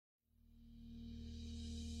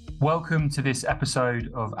Welcome to this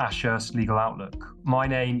episode of Ashurst Legal Outlook. My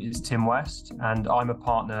name is Tim West and I'm a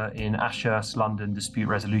partner in Ashurst London Dispute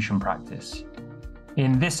Resolution Practice.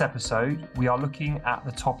 In this episode, we are looking at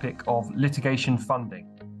the topic of litigation funding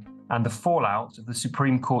and the fallout of the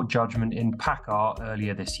Supreme Court judgment in PACCAR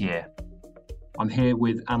earlier this year. I'm here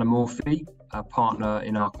with Anna Morphy, a partner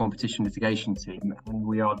in our competition litigation team, and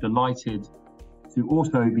we are delighted to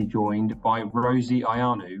also be joined by Rosie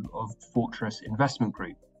Ayanu of Fortress Investment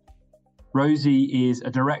Group. Rosie is a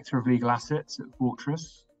director of legal assets at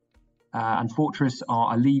Fortress, and Fortress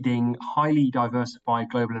are a leading, highly diversified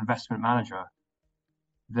global investment manager.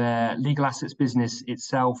 Their legal assets business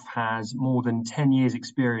itself has more than 10 years'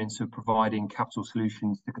 experience of providing capital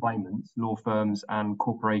solutions to claimants, law firms, and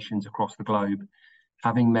corporations across the globe,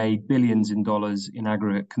 having made billions in dollars in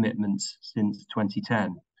aggregate commitments since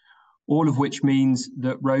 2010. All of which means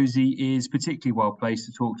that Rosie is particularly well placed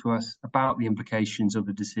to talk to us about the implications of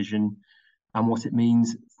the decision and what it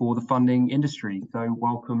means for the funding industry. So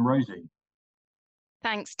welcome, Rosie.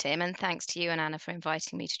 Thanks, Tim, and thanks to you and Anna for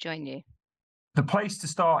inviting me to join you. The place to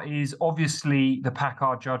start is obviously the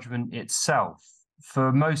PACCAR judgment itself.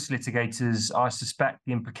 For most litigators, I suspect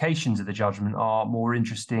the implications of the judgment are more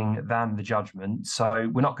interesting than the judgment, so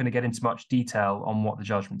we're not going to get into much detail on what the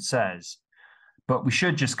judgment says. But we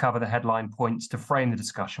should just cover the headline points to frame the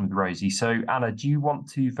discussion with Rosie. So, Anna, do you want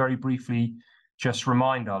to very briefly just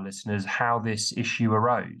remind our listeners how this issue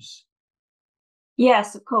arose?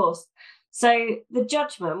 Yes, of course. So the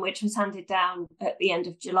judgment, which was handed down at the end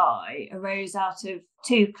of July, arose out of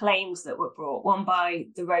two claims that were brought, one by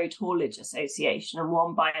the Road Haulage Association and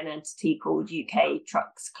one by an entity called UK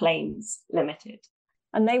Trucks Claims Limited.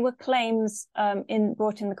 And they were claims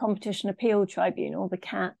brought in the Competition Appeal Tribunal, the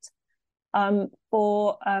CAT,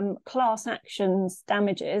 for class actions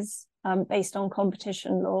damages based on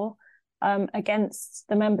competition law against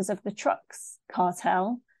the members of the trucks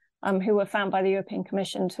cartel, who were found by the European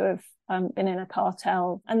Commission to have been in a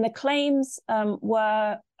cartel. And the claims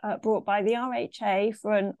were brought by the RHA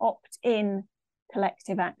for an opt-in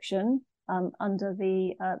collective action under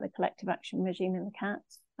the collective action regime in the CAT,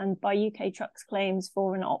 and by UK Trucks Claims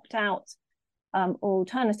for an opt-out, or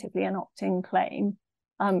alternatively an opt-in claim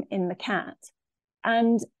in the CAT.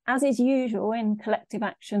 And as is usual in collective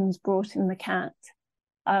actions brought in the CAT,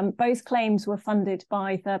 both claims were funded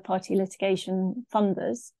by third-party litigation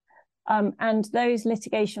funders, and those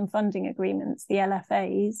litigation funding agreements, the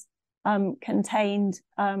LFAs, contained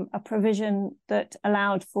a provision that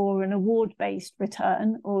allowed for an award-based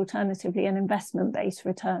return, or alternatively an investment-based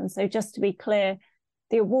return. So just to be clear,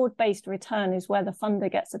 the award-based return is where the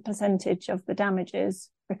funder gets a percentage of the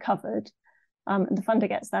damages recovered. And the funder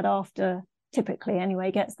gets that after, typically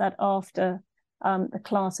anyway, the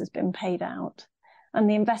class has been paid out. And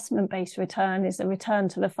the investment-based return is a return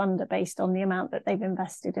to the funder based on the amount that they've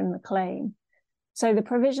invested in the claim. So the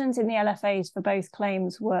provisions in the LFAs for both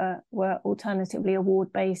claims were alternatively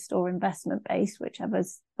award-based or investment-based,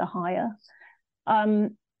 whichever's the higher.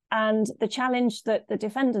 And the challenge that the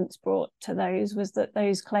defendants brought to those was that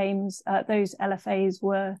those claims, those LFAs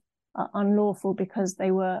were unlawful because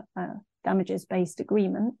they were damages-based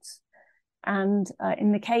agreements. And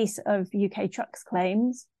in the case of UK Trucks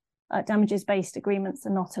Claims, damages-based agreements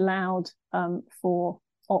are not allowed for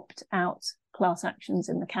opt-out class actions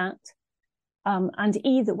in the CAT. And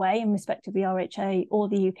either way, in respect of the RHA or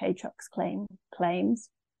the UK Trucks claims,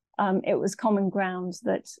 it was common ground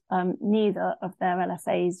that neither of their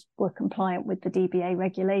LFAs were compliant with the DBA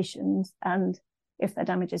regulations. And if they're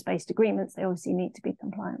damages-based agreements, they obviously need to be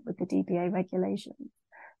compliant with the DBA regulations.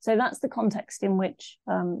 So that's the context in which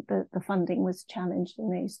the funding was challenged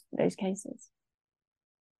in those cases.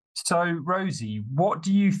 So, Rosie, what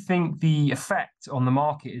do you think the effect on the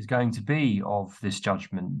market is going to be of this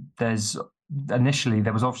judgment? There was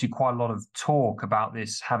obviously quite a lot of talk about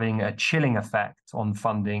this having a chilling effect on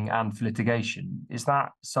funding and for litigation. Is that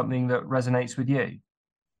something that resonates with you?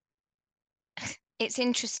 It's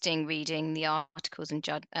interesting reading the articles and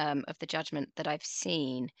of the judgment that I've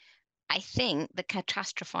seen. I think the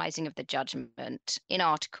catastrophizing of the judgment in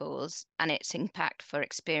articles and its impact for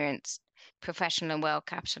experienced, professional and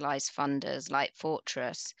well-capitalized funders like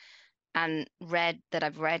Fortress, and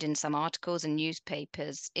I've read in some articles and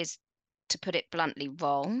newspapers, is, to put it bluntly,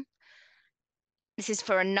 wrong. This is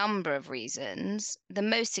for a number of reasons, the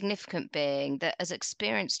most significant being that, as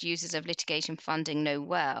experienced users of litigation funding know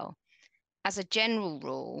well, as a general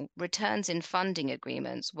rule, returns in funding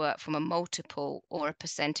agreements work from a multiple or a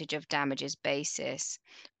percentage of damages basis,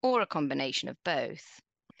 or a combination of both.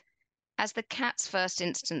 As the CAT's first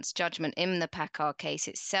instance judgment in the PACCAR case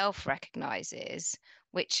itself recognises,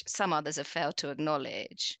 which some others have failed to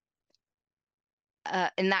acknowledge,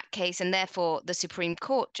 in that case, and therefore the Supreme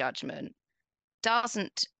Court judgment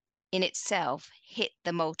doesn't in itself hit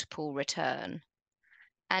the multiple return.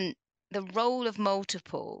 And the role of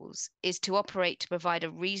multiples is to operate to provide a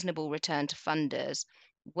reasonable return to funders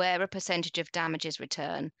where a percentage of damages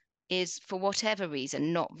return is, for whatever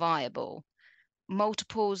reason, not viable.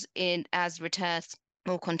 Multiples as returns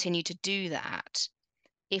will continue to do that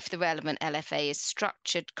if the relevant LFA is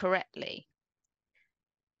structured correctly.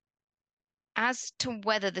 As to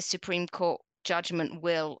whether the Supreme Court judgment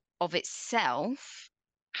will, of itself,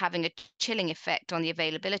 having a chilling effect on the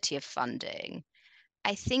availability of funding,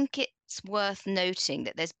 I think it's worth noting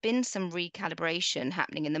that there's been some recalibration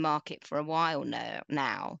happening in the market for a while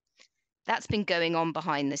now. That's been going on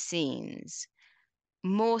behind the scenes.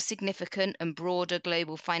 More significant and broader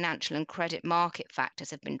global financial and credit market factors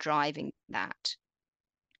have been driving that.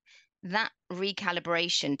 That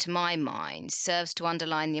recalibration, to my mind, serves to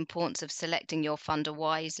underline the importance of selecting your funder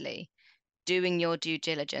wisely, doing your due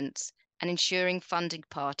diligence, and ensuring funding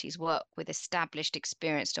parties work with established,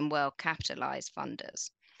 experienced, and well-capitalized funders.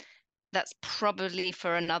 That's probably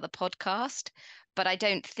for another podcast, but I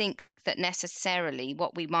don't think that necessarily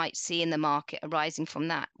what we might see in the market arising from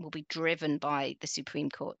that will be driven by the Supreme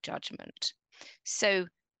Court judgment. So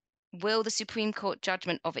will the Supreme Court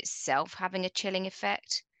judgment of itself having a chilling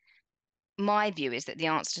effect? My view is that the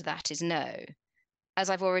answer to that is no. As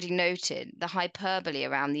I've already noted, the hyperbole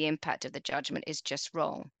around the impact of the judgment is just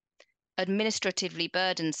wrong. Administratively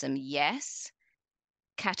burdensome, yes.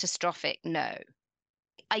 Catastrophic, no.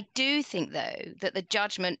 I do think, though, that the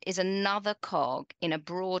judgment is another cog in a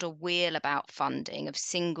broader wheel about funding of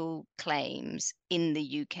single claims in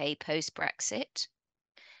the UK post-Brexit.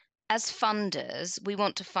 As funders, we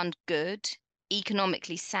want to fund good,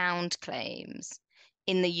 economically sound claims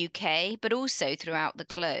in the UK, but also throughout the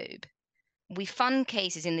globe. We fund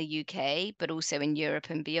cases in the UK, but also in Europe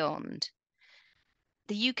and beyond.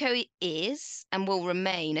 The UK is and will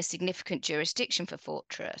remain a significant jurisdiction for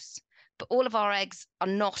Fortress, but all of our eggs are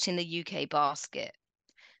not in the UK basket.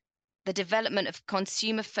 The development of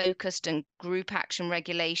consumer-focused and group action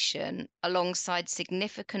regulation, alongside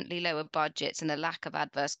significantly lower budgets and the lack of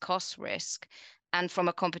adverse cost risk, and from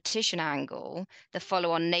a competition angle, the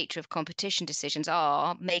follow-on nature of competition decisions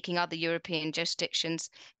are making other European jurisdictions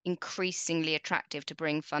increasingly attractive to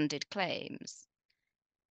bring funded claims.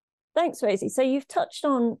 Thanks, Rosie. So you've touched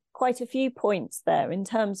on quite a few points there in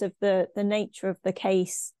terms of the nature of the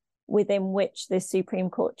case within which this Supreme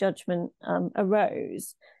Court judgment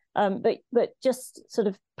arose. But just sort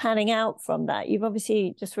of panning out from that, you've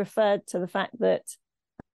obviously just referred to the fact that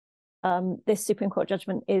this Supreme Court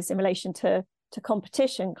judgment is in relation to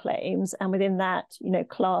competition claims, and within that,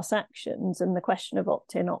 class actions and the question of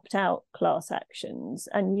opt-in, opt-out class actions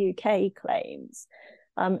and UK claims.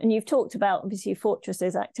 And you've talked about, obviously,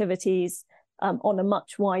 Fortress's activities on a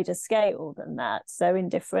much wider scale than that. So in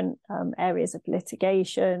different areas of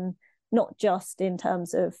litigation, not just in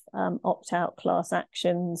terms of opt-out class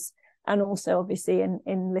actions, and also obviously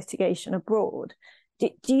in litigation abroad.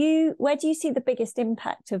 Where do you see the biggest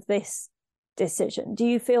impact of this decision? Do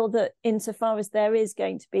you feel that insofar as there is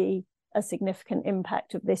going to be a significant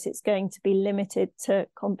impact of this, it's going to be limited to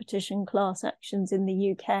competition class actions in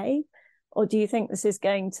the UK? Or do you think this is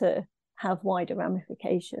going to have wider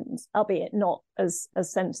ramifications, albeit not as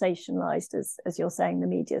sensationalized as you're saying the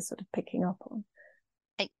media is sort of picking up on?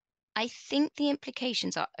 I think the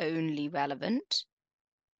implications are only relevant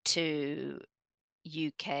to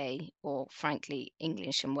UK or, frankly,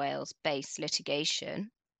 English and Wales based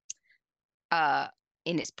litigation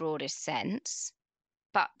in its broadest sense.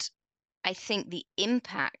 But I think the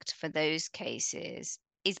impact for those cases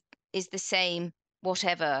is the same,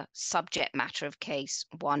 whatever subject matter of case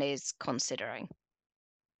one is considering.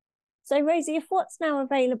 So, Rosie, if what's now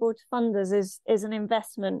available to funders is an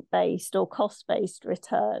investment-based or cost-based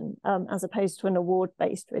return, as opposed to an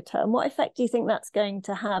award-based return, what effect do you think that's going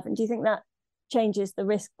to have? And do you think that changes the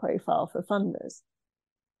risk profile for funders?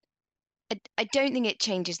 I don't think it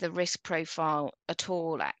changes the risk profile at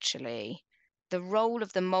all, actually. The role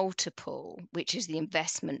of the multiple, which is the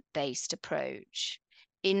investment-based approach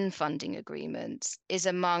in funding agreements, is,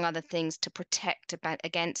 among other things, to protect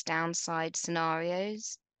against downside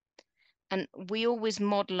scenarios. And we always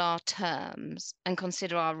model our terms and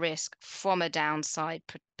consider our risk from a downside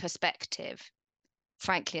perspective,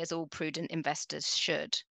 frankly, as all prudent investors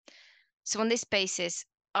should. So on this basis,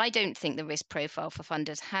 I don't think the risk profile for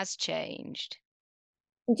funders has changed.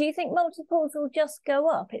 Do you think multiples will just go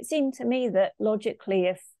up? It seemed to me that logically,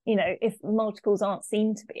 if multiples aren't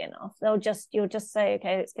seen to be enough, you'll just say,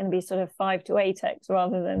 okay, it's going to be sort of 5 to 8x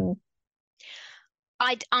rather than.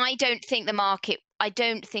 I don't think the market,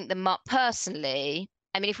 personally,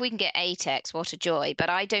 I mean, if we can get 8x, what a joy, but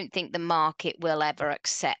I don't think the market will ever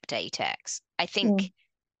accept 8x. I think,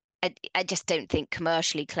 I just don't think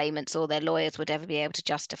commercially claimants or their lawyers would ever be able to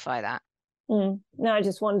justify that. No, I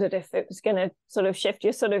just wondered if it was going to sort of shift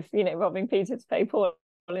your sort of, robbing Peter to pay Paul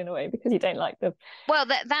in a way, because you don't like the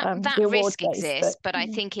that risk exists, but I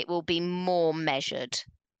think it will be more measured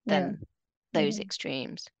than those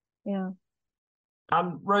extremes. Yeah.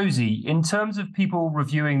 Rosie, in terms of people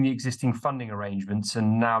reviewing the existing funding arrangements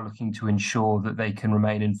and now looking to ensure that they can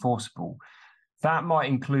remain enforceable, that might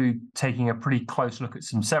include taking a pretty close look at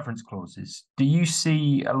some severance clauses. Do you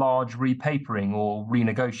see a large repapering or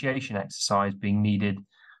renegotiation exercise being needed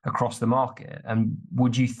across the market? And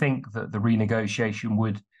would you think that the renegotiation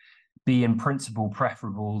would be in principle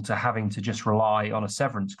preferable to having to just rely on a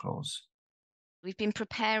severance clause? We've been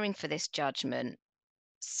preparing for this judgment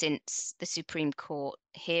since the Supreme Court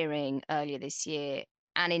hearing earlier this year,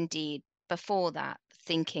 and indeed before that,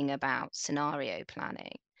 thinking about scenario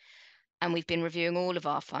planning. And we've been reviewing all of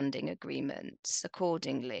our funding agreements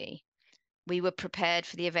accordingly. We were prepared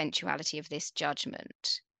for the eventuality of this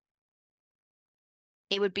judgment.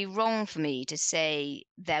 It would be wrong for me to say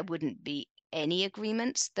there wouldn't be any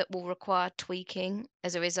agreements that will require tweaking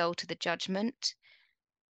as a result of the judgment,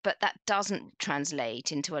 but that doesn't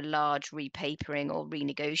translate into a large repapering or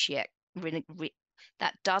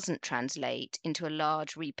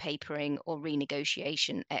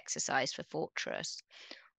renegotiation exercise for Fortress,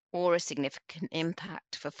 or a significant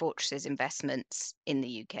impact for Fortress's investments in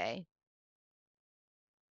the UK.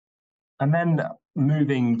 And then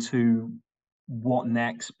moving to what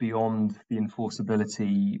next beyond the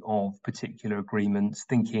enforceability of particular agreements,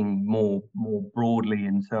 thinking more broadly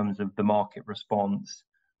in terms of the market response,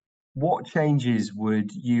 what changes would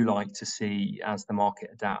you like to see as the market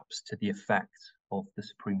adapts to the effect of the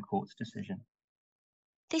Supreme Court's decision?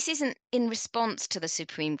 This isn't in response to the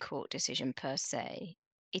Supreme Court decision per se.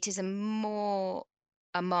 It is a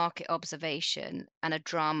market observation and a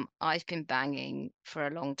drum I've been banging for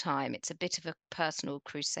a long time. It's a bit of a personal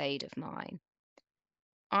crusade of mine.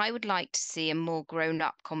 I would like to see a more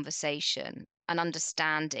grown-up conversation and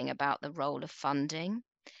understanding about the role of funding,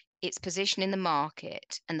 its position in the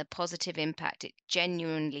market, and the positive impact it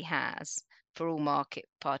genuinely has for all market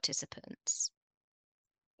participants.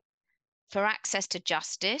 For access to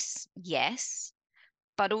justice, yes,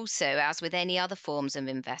 but also, as with any other forms of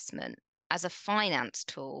investment, as a finance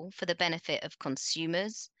tool for the benefit of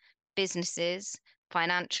consumers, businesses,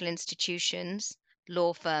 financial institutions,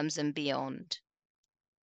 law firms, and beyond.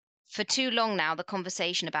 For too long now, the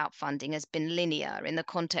conversation about funding has been linear in the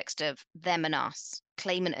context of them and us,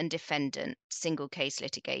 claimant and defendant, single case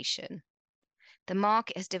litigation. The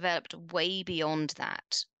market has developed way beyond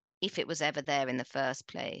that, if it was ever there in the first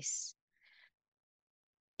place.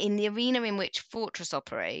 In the arena in which Fortress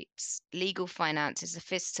operates, legal finance is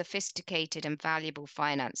a sophisticated and valuable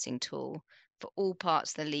financing tool for all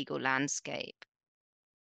parts of the legal landscape.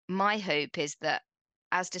 My hope is that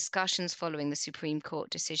as discussions following the Supreme Court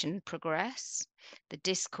decision progress, the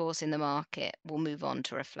discourse in the market will move on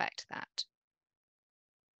to reflect that.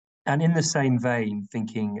 And in the same vein,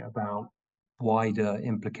 thinking about wider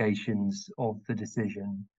implications of the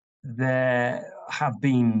decision, there have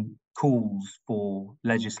been calls for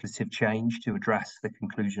legislative change to address the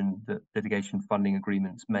conclusion that litigation funding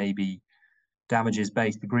agreements may be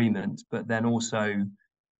damages-based agreements, but then also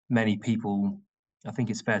many people, I think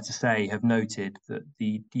it's fair to say, have noted that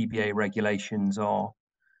the DBA regulations are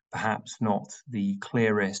perhaps not the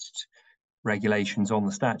clearest regulations on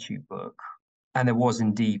the statute book. And there was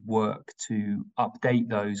indeed work to update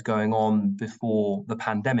those going on before the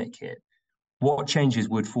pandemic hit. What changes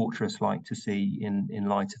would Fortress like to see in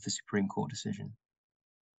light of the Supreme Court decision?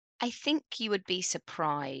 I think you would be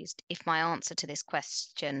surprised if my answer to this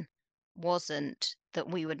question wasn't that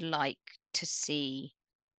we would like to see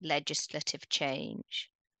legislative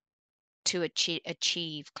change to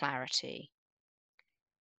achieve clarity.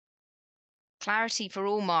 Clarity for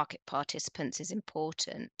all market participants is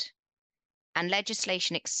important, and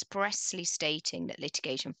legislation expressly stating that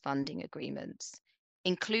litigation funding agreements,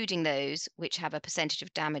 including those which have a percentage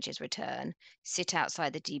of damages return, sit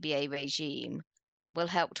outside the DBA regime, will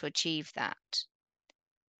help to achieve that.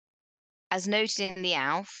 As noted in the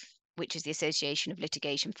ALF, which is the Association of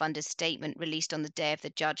Litigation Funders statement released on the day of the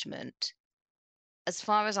judgment, as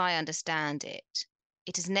far as I understand it,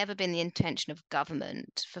 it has never been the intention of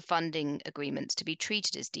government for funding agreements to be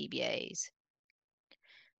treated as DBAs.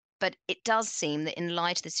 But it does seem that in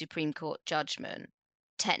light of the Supreme Court judgment,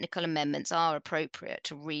 technical amendments are appropriate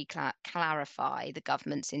to clarify the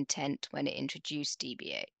government's intent when it introduced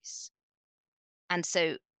DBAs. And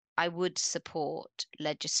so I would support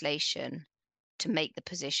legislation to make the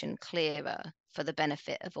position clearer for the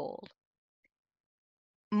benefit of all.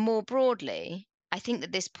 More broadly, I think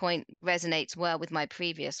that this point resonates well with my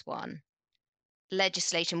previous one.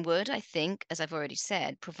 Legislation would, I think, as I've already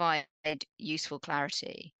said, provide useful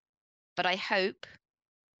clarity. But I hope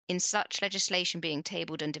in such legislation being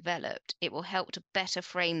tabled and developed, it will help to better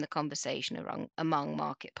frame the conversation among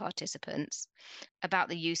market participants about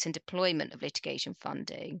the use and deployment of litigation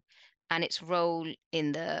funding and its role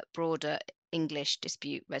in the broader English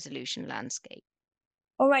dispute resolution landscape.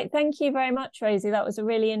 All right, thank you very much, Rosie. That was a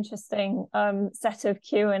really interesting set of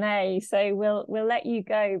Q&A. So we'll let you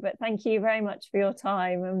go, but thank you very much for your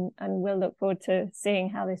time, and we'll look forward to seeing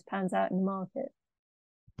how this pans out in the market.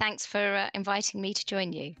 Thanks for inviting me to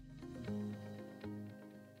join you.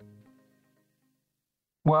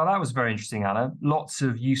 Well, that was very interesting, Anna. Lots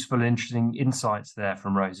of useful, interesting insights there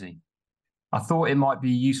from Rosie. I thought it might be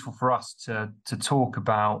useful for us to talk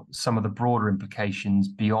about some of the broader implications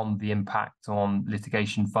beyond the impact on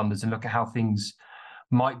litigation funders and look at how things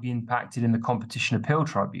might be impacted in the Competition Appeal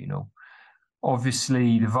Tribunal.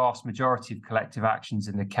 Obviously, the vast majority of collective actions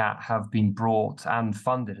in the CAT have been brought and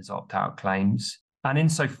funded as opt-out claims. And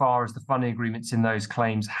insofar as the funding agreements in those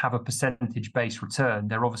claims have a percentage-based return,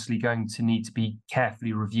 they're obviously going to need to be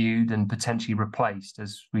carefully reviewed and potentially replaced,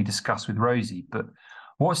 as we discussed with Rosie. But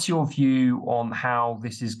what's your view on how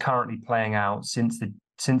this is currently playing out since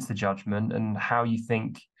the judgment, and how you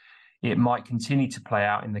think it might continue to play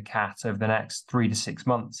out in the CAT over the next 3 to 6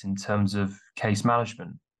 months in terms of case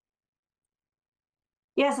management?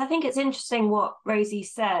 Yes, I think it's interesting what Rosie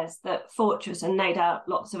says, that Fortress and no doubt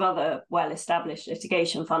lots of other well-established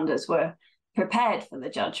litigation funders were prepared for the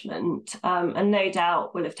judgment, and no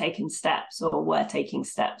doubt will have taken steps or were taking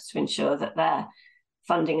steps to ensure that their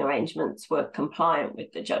funding arrangements were compliant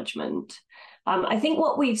with the judgment. I think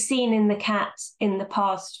what we've seen in the CAT in the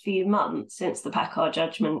past few months since the PACCAR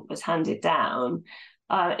judgment was handed down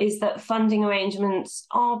is that funding arrangements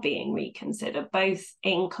are being reconsidered, both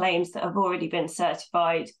in claims that have already been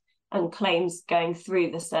certified and claims going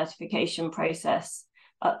through the certification process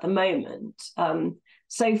at the moment.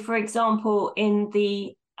 So, for example, in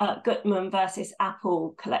the Gutman versus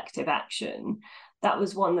Apple collective action, that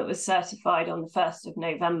was one that was certified on the 1st of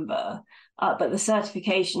November, but the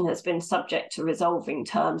certification has been subject to resolving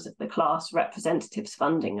terms of the class representatives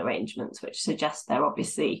funding arrangements, which suggests they're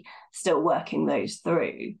obviously still working those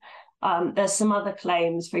through. There's some other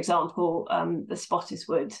claims, for example, the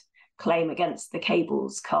Spottiswoode claim against the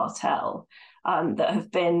cables cartel that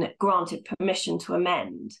have been granted permission to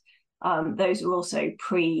amend. Those are also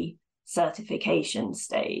pre-certification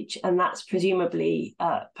stage, and that's presumably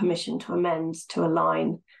permission to amend to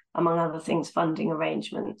align, among other things, funding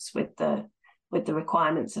arrangements with the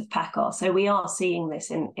requirements of PACCAR. So we are seeing this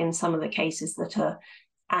in some of the cases that are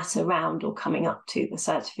at around or coming up to the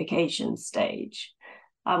certification stage.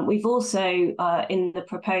 We've also, in the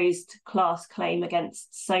proposed class claim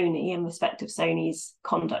against Sony in respect of Sony's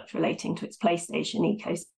conduct relating to its PlayStation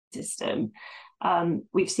ecosystem,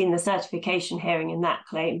 we've seen the certification hearing in that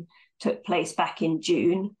claim took place back in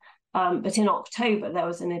June. But in October, there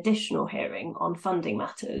was an additional hearing on funding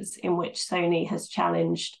matters in which Sony has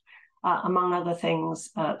challenged, among other things,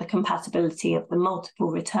 the compatibility of the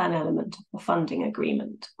multiple return element of the funding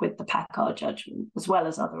agreement with the PACCAR judgment, as well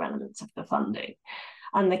as other elements of the funding.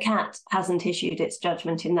 And the CAT hasn't issued its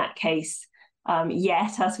judgment in that case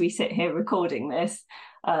yet, as we sit here recording this.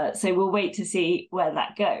 So we'll wait to see where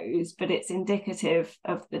that goes, but it's indicative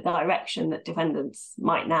of the direction that defendants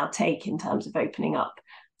might now take in terms of opening up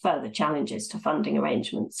further challenges to funding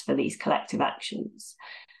arrangements for these collective actions.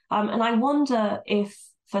 And I wonder if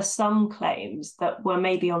for some claims that were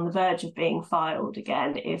maybe on the verge of being filed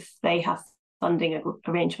again, if they have funding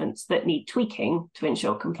arrangements that need tweaking to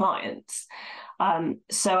ensure compliance.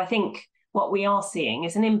 So I think what we are seeing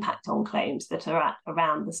is an impact on claims that are at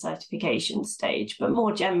around the certification stage. But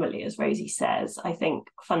more generally, as Rosie says, I think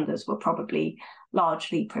funders were probably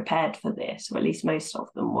largely prepared for this, or at least most of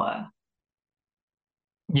them were.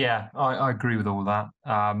 Yeah, I agree with all that.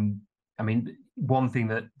 I mean, one thing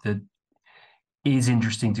that is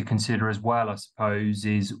interesting to consider as well, I suppose,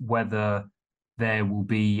 is whether there will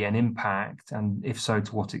be an impact, and if so,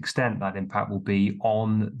 to what extent that impact will be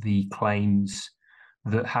on the claims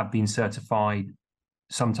that have been certified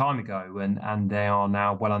some time ago, and they are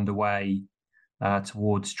now well underway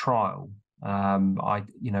towards trial.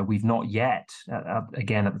 We've not yet,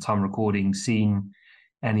 again at the time of recording, seen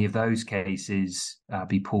any of those cases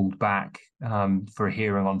be pulled back for a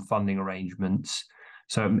hearing on funding arrangements.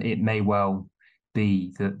 So it may well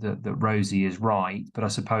be that Rosie is right, but I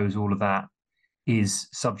suppose all of that is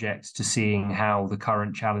subject to seeing how the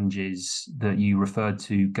current challenges that you referred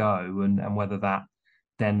to go, and whether that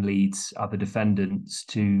then leads other defendants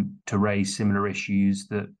to raise similar issues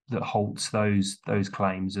that halts those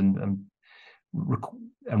claims and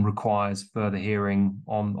requires further hearing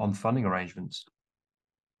on funding arrangements.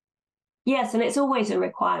 Yes, and it's always a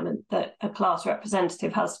requirement that a class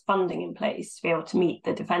representative has funding in place to be able to meet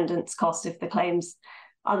the defendant's cost if the claim's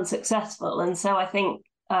unsuccessful. And so I think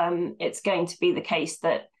it's going to be the case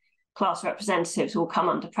that class representatives will come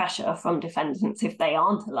under pressure from defendants if they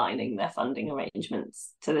aren't aligning their funding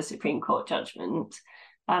arrangements to the Supreme Court judgment.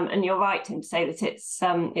 And you're right, Tim, to say that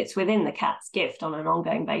it's within the cat's gift on an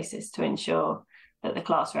ongoing basis to ensure that the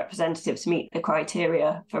class representatives meet the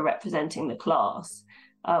criteria for representing the class,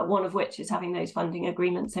 one of which is having those funding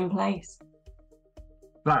agreements in place.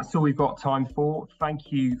 That's all we've got time for.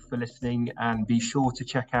 Thank you for listening, and be sure to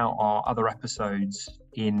check out our other episodes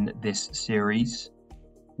in this series.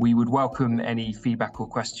 We would welcome any feedback or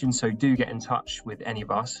questions, so do get in touch with any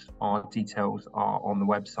of us. Our details are on the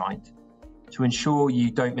website. To ensure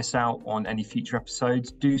you don't miss out on any future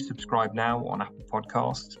episodes, do subscribe now on Apple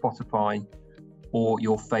Podcasts, Spotify, or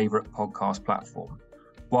your favourite podcast platform.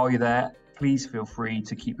 While you're there, please feel free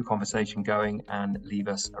to keep the conversation going and leave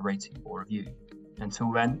us a rating or review.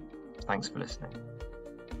 Until then, thanks for listening.